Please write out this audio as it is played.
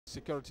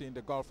security in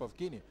the Gulf of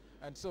Guinea.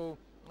 And so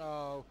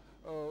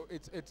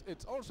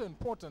it's also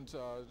important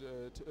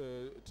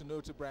to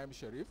note Ibrahim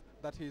Sharif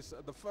that he's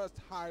the first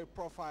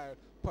high-profile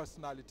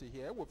personality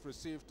here. We've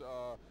received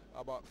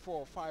about 4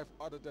 or 5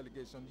 other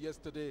delegations.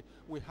 Yesterday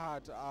we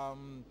had a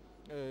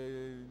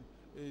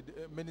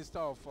minister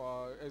of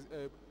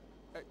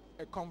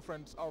a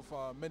conference of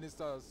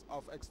ministers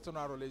of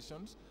external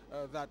relations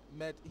that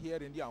met here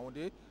in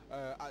Yaoundé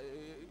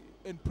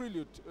in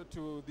prelude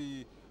to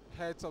the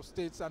heads of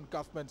states and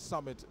government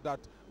summit that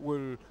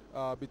will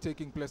be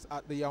taking place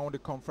at the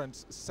Yaoundé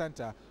Conference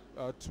Center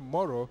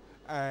tomorrow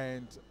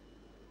and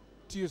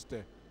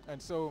Tuesday.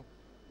 And so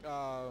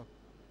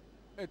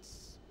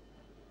it's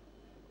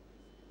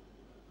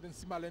the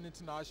Nsimalem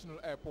International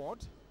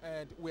Airport,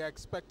 and we are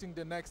expecting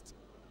the next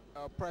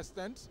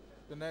president,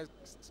 the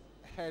next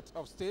head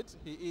of state.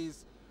 He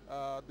is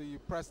the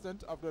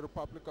president of the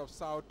Republic of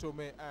Sao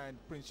Tome and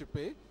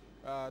Principe.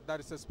 That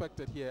is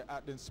expected here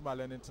at the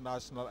Nsimalem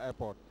International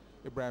Airport.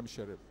 Ibrahim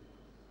Sharif.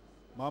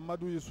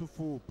 Mahamadou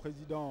Youssoufou,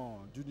 président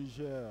du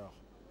Niger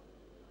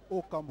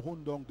au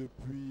Cameroun donc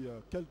depuis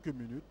quelques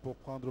minutes pour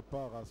prendre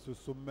part à ce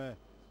sommet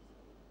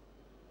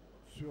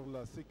sur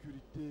la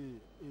sécurité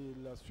et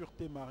la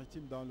sûreté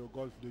maritime dans le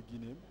golfe de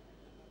Guinée.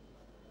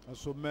 Un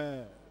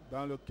sommet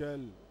dans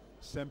lequel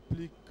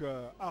s'implique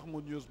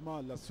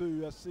harmonieusement la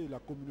CeeAC, la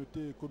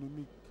communauté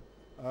économique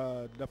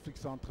de l'Afrique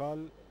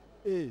centrale,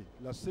 et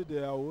la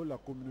CedeAO, la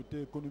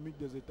communauté économique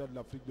des États de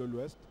l'Afrique de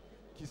l'Ouest,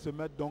 qui se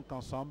mettent donc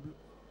ensemble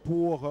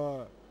pour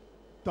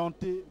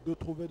tenter de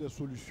trouver des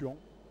solutions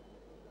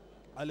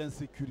à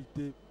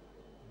l'insécurité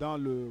dans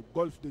le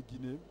golfe de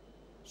Guinée.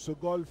 Ce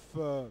golfe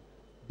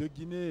de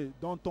Guinée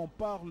dont on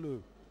parle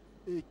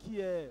et qui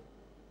est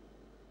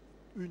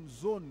une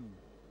zone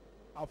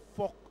à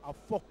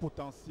fort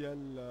potentiel,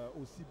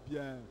 aussi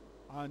bien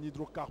en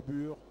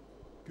hydrocarbures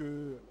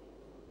que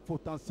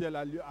potentiel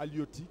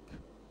halieutique,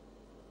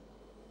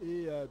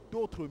 et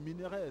d'autres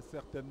minéraux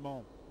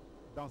certainement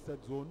dans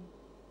cette zone.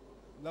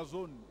 La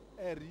zone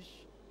est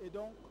riche et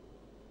donc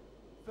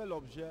fait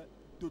l'objet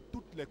de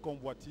toutes les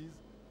convoitises.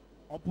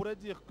 On pourrait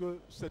dire que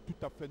c'est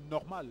tout à fait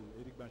normal,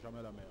 Éric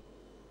Benjamin Lamère.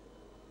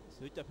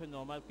 C'est tout à fait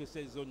normal que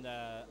cette zone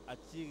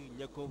attire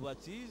les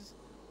convoitises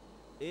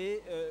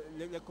et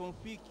les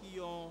conflits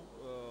qui ont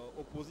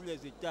opposé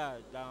les États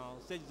dans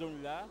cette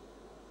zone-là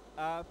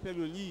a fait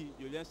le lit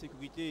de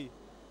l'insécurité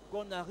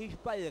qu'on n'arrive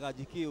pas à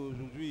éradiquer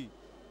aujourd'hui.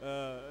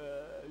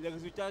 Les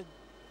résultats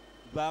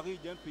varient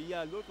d'un pays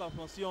à l'autre en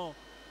fonction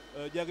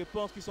des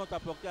réponses qui sont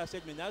apportées à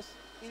cette menace.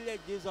 Il est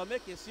désormais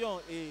question,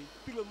 et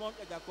tout le monde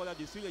est d'accord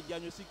là-dessus, les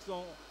diagnostics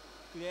sont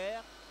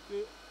clairs,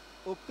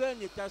 qu'aucun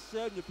État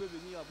seul ne peut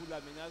venir à bout de la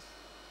menace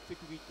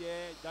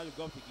sécuritaire dans le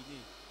golfe de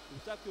Guinée. C'est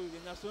pour ça que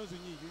les Nations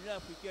Unies, l'Union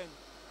africaine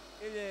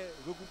et les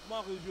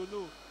regroupements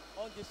régionaux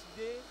ont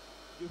décidé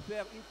de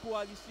faire une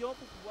coalition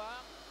pour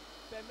pouvoir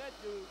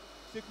permettre de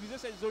sécuriser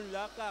cette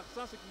zone-là, car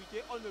sans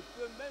sécurité, on ne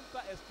peut même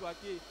pas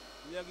exploiter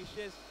les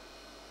richesses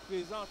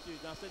présentes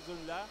dans cette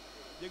zone-là,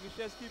 des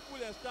richesses qui, pour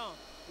l'instant,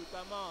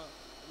 notamment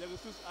les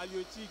ressources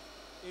halieutiques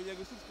et les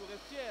ressources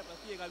forestières, parce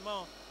qu'il y a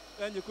également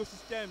un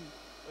écosystème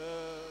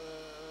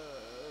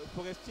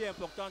forestier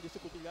important de ce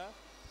côté-là.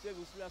 Ces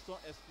ressources-là sont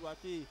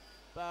exploitées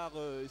par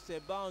ces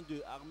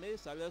bandes armées,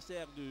 ça leur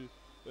sert de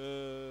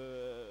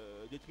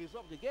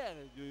trésor de guerre,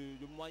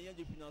 de moyens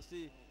de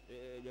financer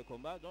les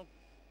combats. Donc,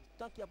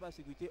 tant qu'il n'y a pas de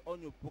sécurité, on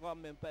ne pourra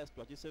même pas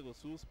exploiter ces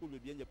ressources pour le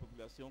bien des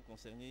populations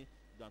concernées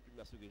dans toute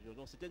la sous-région.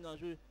 Donc c'est un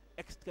enjeu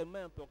extrêmement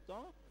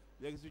important.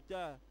 Les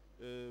résultats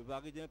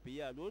varient d'un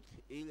pays à l'autre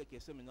et il est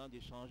question maintenant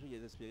d'échanger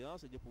les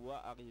expériences et de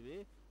pouvoir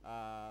arriver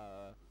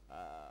à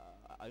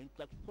une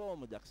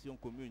plateforme d'action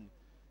commune.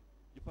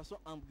 De façon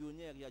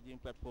embryonnaire, il y a une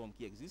plateforme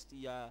qui existe.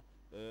 Il y a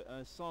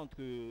un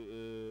centre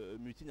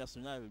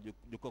multinational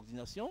de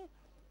coordination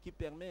qui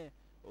permet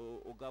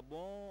au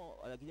Gabon,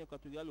 à la Guinée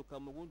équatoriale, au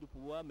Cameroun, de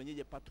pouvoir mener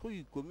des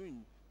patrouilles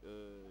communes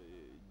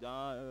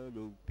dans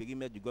le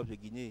périmètre du golfe de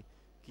Guinée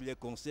qui les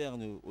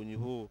concerne au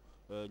niveau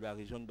de la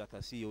région de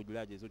Bakassi et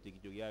au-delà des eaux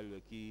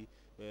territoriales qui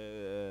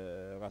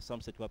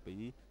rassemblent ces 3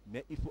 pays.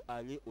 Mais il faut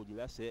aller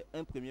au-delà, c'est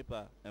un premier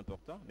pas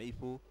important, mais il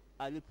faut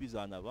aller plus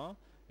en avant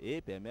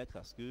et permettre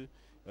à ce que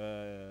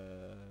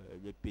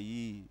les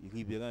pays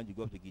riverains du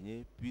golfe de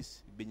Guinée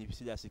puissent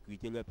bénéficier de la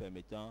sécurité leur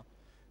permettant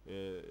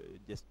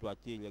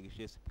d'exploiter les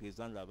richesses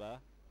présentes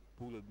là-bas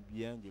pour le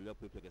bien de leurs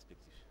peuples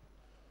respectifs.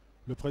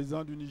 Le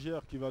président du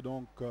Niger qui va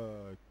donc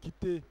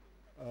quitter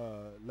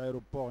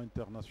l'aéroport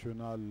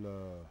international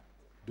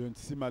de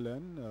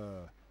Nsimalem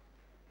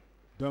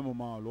d'un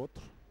moment à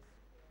l'autre,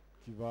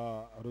 qui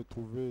va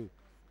retrouver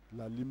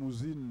la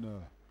limousine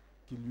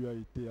qui lui a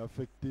été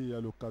affectée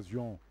à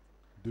l'occasion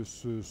de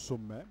ce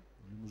sommet,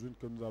 limousine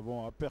que nous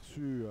avons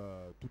aperçue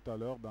tout à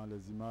l'heure dans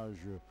les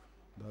images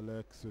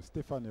d'Alex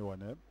Stéphane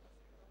Ewanet.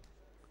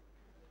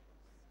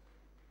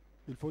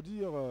 Il faut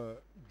dire,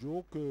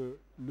 Joe, que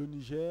le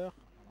Niger,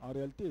 en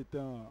réalité, est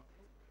un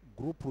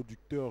gros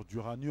producteur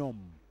d'uranium.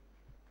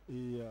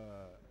 Et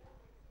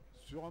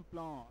sur un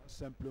plan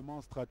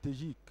simplement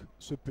stratégique,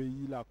 ce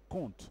pays-là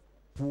compte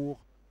pour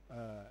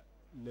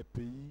les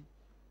pays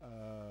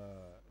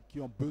qui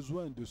ont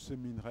besoin de ce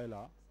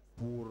minerai-là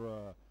pour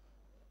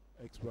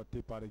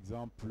exploiter par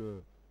exemple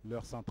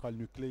leurs centrales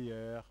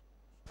nucléaires,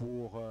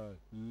 pour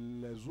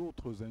les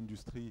autres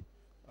industries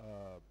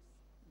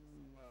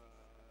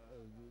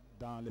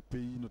dans les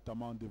pays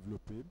notamment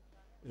développés.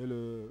 Et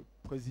le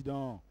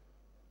président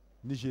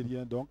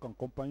nigérien, donc en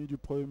compagnie du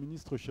Premier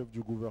ministre chef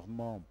du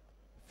gouvernement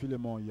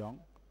Philemon Yang,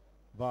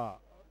 va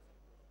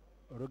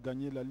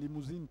regagner la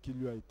limousine qui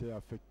lui a été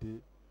affectée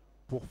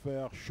pour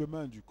faire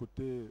chemin du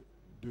côté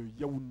de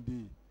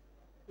Yaoundé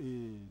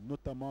et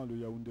notamment le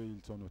Yaoundé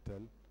Hilton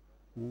Hotel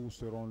où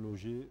seront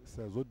logés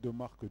ces hôtes de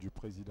marque du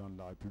président de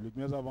la République.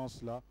 Mais avant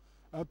cela,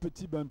 un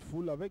petit bain de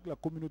foule avec la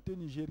communauté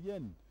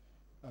nigérienne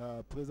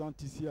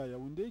présente ici à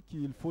Yaoundé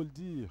qui, il faut le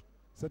dire,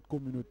 cette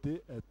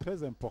communauté est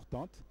très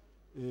importante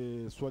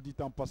et soit dit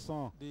en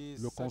passant,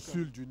 le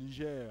consul du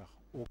Niger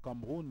au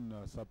Cameroun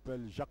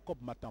s'appelle Jacob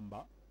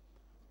Matamba.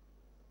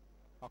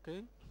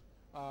 Okay,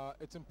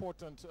 it's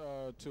important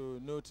to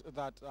note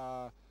that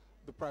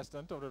the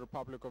President of the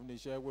Republic of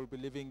Niger will be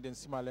leaving the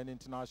Nsimalem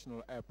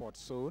International Airport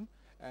soon,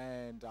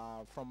 and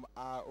from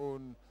our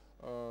own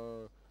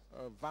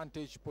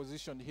vantage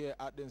position here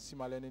at the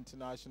Nsimalem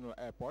International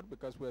Airport,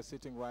 because we are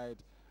sitting right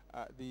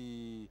at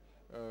the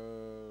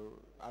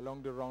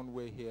along the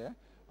runway here,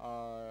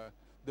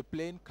 the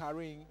plane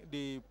carrying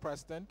the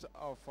President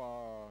of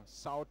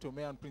Sao Tome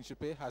and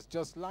Principe has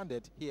just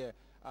landed here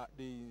at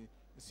the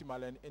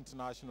Nsimalem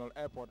International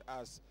Airport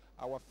as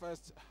our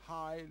first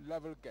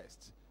high-level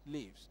guest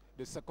leaves.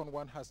 The second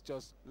one has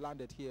just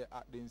landed here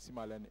at the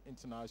Nsimalem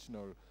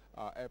International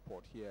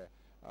Airport here.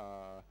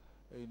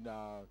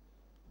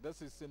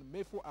 This is in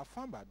Mefu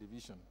Afamba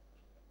division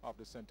of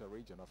the Central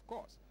Region, of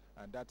course.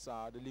 And that's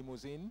the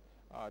limousine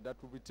that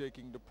will be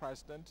taking the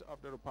President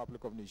of the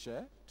Republic of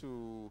Niger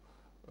to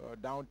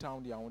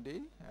downtown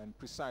Yaoundé, and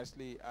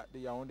precisely at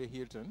the Yaoundé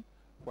Hilton,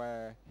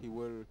 where he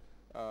will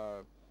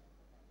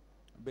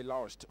be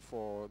lodged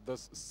for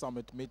this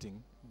summit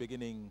meeting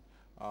beginning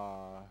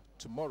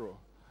tomorrow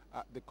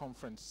at the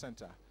conference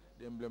center,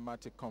 the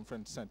emblematic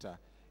conference center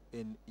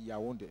in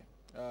Yaoundé.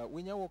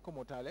 We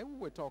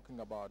were talking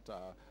about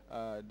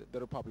the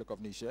Republic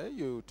of Niger.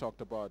 You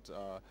talked about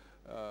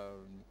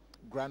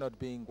granite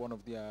being one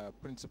of their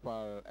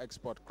principal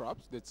export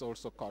crops. It's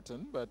also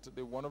cotton, but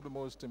one of the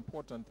most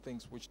important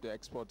things which they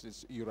export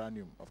is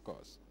uranium, of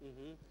course.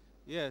 Mm-hmm.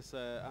 Yes,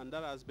 and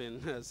that has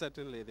been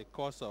certainly the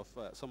cause of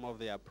some of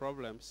their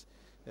problems.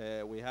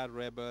 We had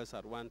rebels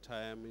at one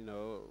time, you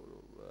know,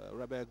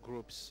 rebel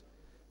groups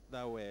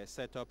that were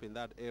set up in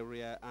that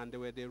area, and they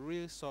were the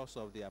real source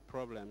of their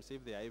problems.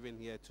 If they are even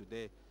here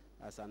today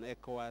as an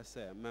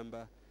ECOWAS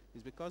member,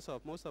 is because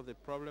of most of the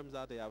problems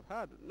that they have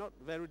had, not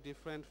very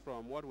different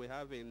from what we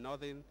have in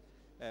northern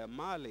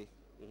Mali.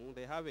 Mm-hmm.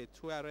 They have a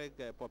Tuareg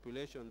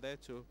population there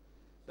too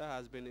that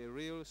has been a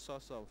real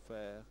source of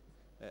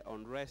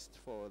unrest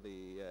for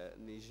the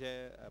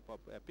Niger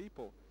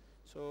people.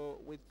 So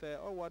with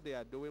all what they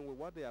are doing, with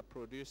what they are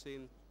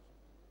producing,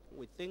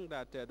 we think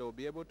that they'll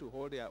be able to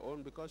hold their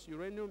own, because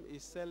uranium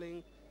is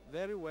selling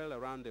very well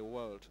around the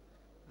world,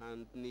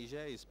 and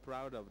Niger is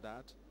proud of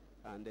that.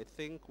 And they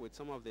think with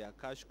some of their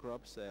cash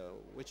crops,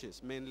 which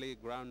is mainly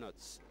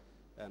groundnuts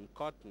and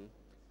cotton,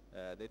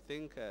 they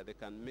think they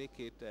can make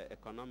it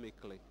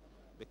economically,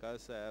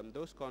 because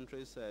those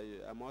countries,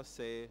 I must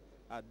say,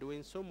 are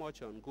doing so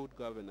much on good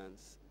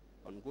governance.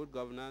 On good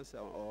governance,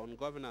 or on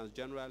governance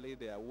generally,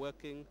 they are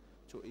working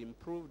to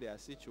improve their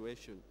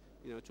situation,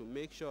 you know, to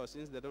make sure,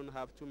 since they don't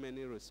have too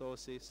many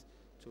resources,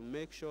 to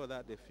make sure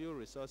that the few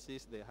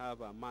resources they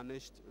have are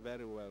managed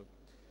very well.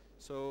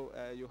 So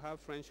you have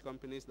French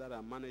companies that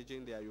are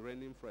managing their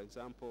uranium, for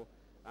example,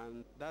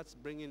 and that's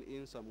bringing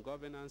in some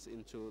governance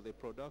into the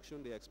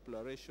production, the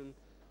exploration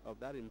of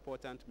that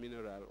important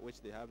mineral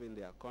which they have in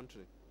their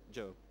country.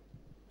 Joe.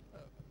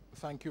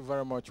 Thank you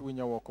very much,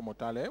 Winyawo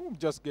Komotale. I'm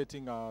just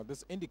getting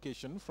this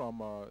indication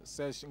from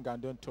Serge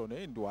Ngandon Tone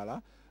in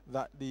Douala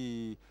that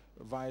the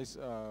Vice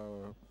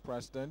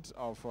President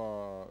of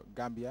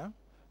Gambia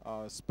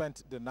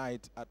spent the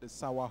night at the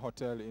Sawa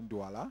Hotel in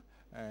Douala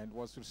and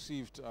was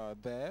received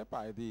there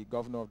by the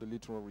governor of the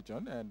Littoral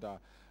Region, and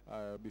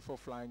before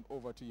flying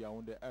over to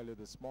Yaoundé early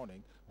this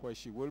morning, where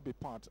she will be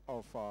part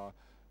of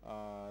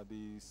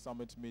the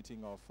summit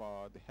meeting of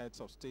the heads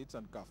of states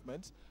and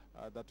governments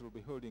that will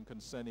be holding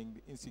concerning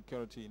the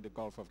insecurity in the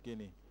Gulf of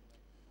Guinea.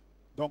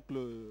 Donc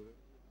le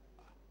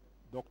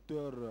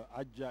docteur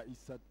Adja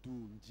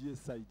Issatou Ndié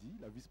Saidi,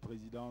 la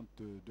vice-présidente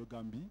de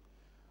Gambie,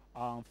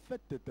 en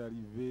fait est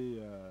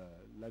arrivée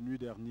la nuit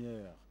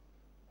dernière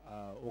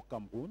au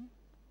Cameroun,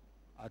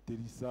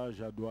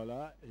 atterrissage à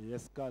Douala et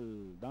escale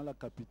dans la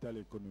capitale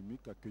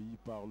économique, accueillie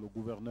par le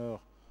gouverneur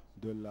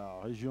de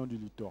la région du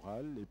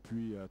littoral. Et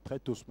puis très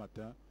tôt ce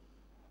matin,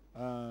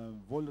 un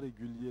vol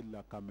régulier de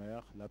la Camer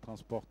l'a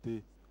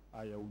transportée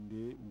à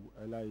Yaoundé, où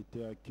elle a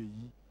été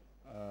accueillie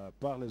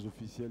par les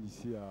officiels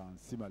ici à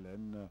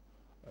Nsimalem,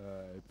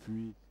 et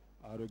puis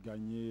a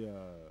regagné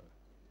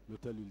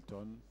l'hôtel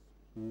Hilton,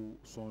 où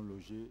sont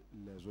logés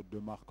les hôtes de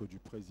marque du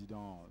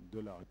président de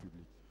la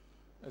République.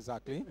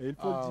 Exactly. Et il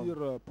faut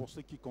dire, pour ce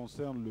qui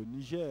concerne le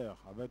Niger,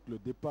 avec le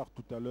départ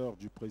tout à l'heure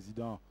du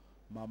président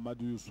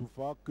Mahamadou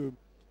Youssoufa, que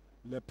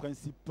les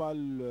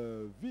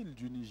principales villes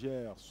du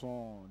Niger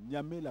sont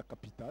Niamey, la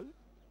capitale,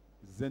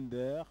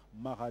 Zender,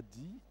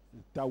 Maradi,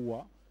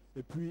 Tawa,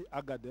 et puis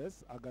Agadez.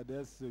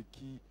 Agadez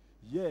qui,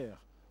 hier,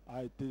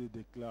 a été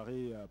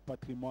déclaré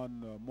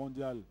patrimoine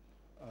mondial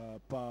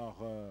par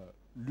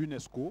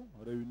l'UNESCO,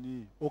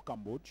 réuni au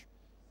Cambodge.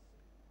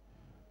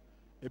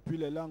 Et puis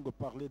les langues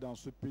parlées dans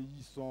ce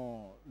pays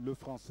sont le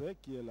français,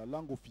 qui est la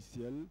langue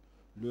officielle,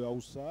 le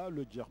Haoussa,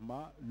 le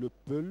Djerma, le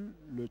Peul,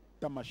 le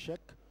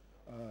Tamashek,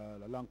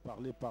 la langue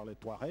parlée par les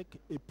Touaregs,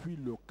 et puis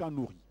le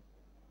Kanouri.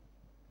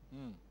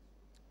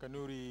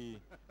 Kanouri,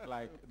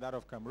 like that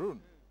of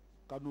Cameroon.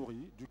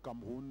 Kanouri, du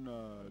Cameroun,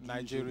 du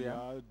Nigeria,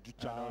 Nigeria, du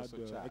Tchad,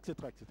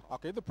 etc., etc.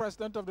 Okay, the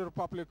President of the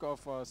Republic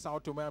of Sao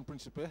Tome and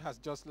Principe has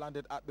just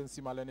landed at the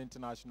Nsimalem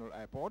International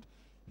Airport.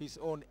 His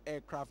own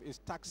aircraft is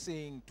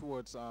taxiing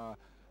towards the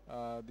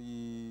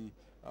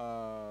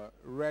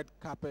red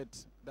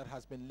carpet that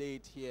has been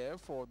laid here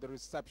for the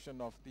reception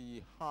of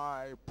the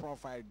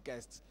high-profile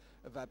guests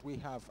that we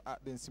have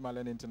at the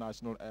Nsimalem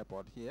International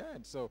Airport here.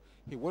 And so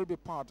he will be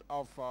part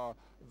of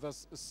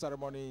this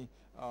ceremony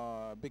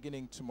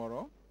beginning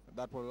tomorrow.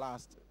 That will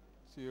last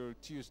till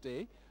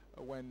Tuesday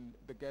when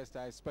the guests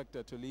are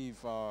expected to leave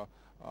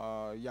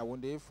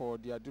Yaoundé for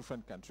their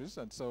different countries.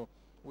 And so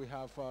we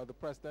have the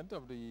president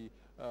of the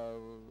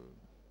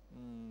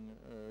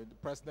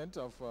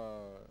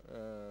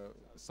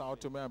Sao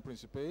Tome and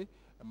Principe,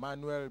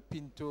 Manuel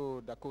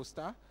Pinto da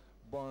Costa,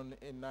 born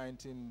in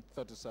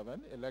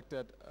 1937,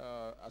 elected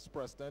as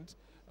president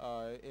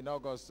in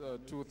August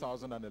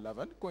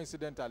 2011.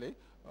 Coincidentally,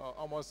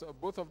 almost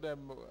both of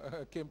them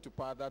came to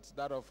power. That's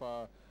that of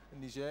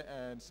Niger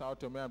and Sao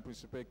Tome and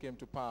Principe came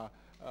to power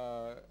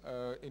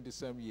in the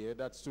same year.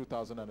 That's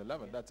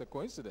 2011. That's a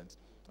coincidence.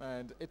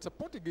 And it's a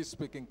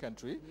Portuguese-speaking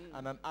country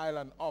and an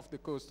island off the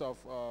coast of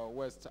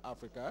West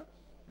Africa.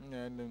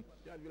 And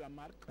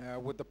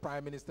with the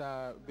Prime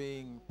Minister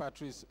being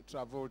Patrice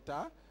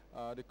Travolta,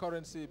 the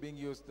currency being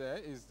used there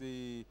is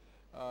the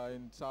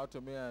in Sao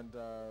Tome and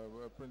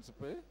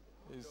Principe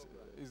is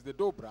the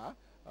Dobra,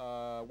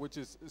 which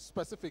is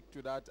specific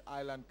to that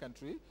island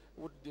country,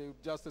 with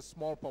just a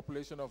small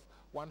population of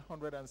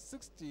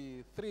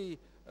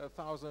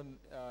 163,000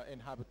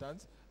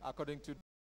 inhabitants, according to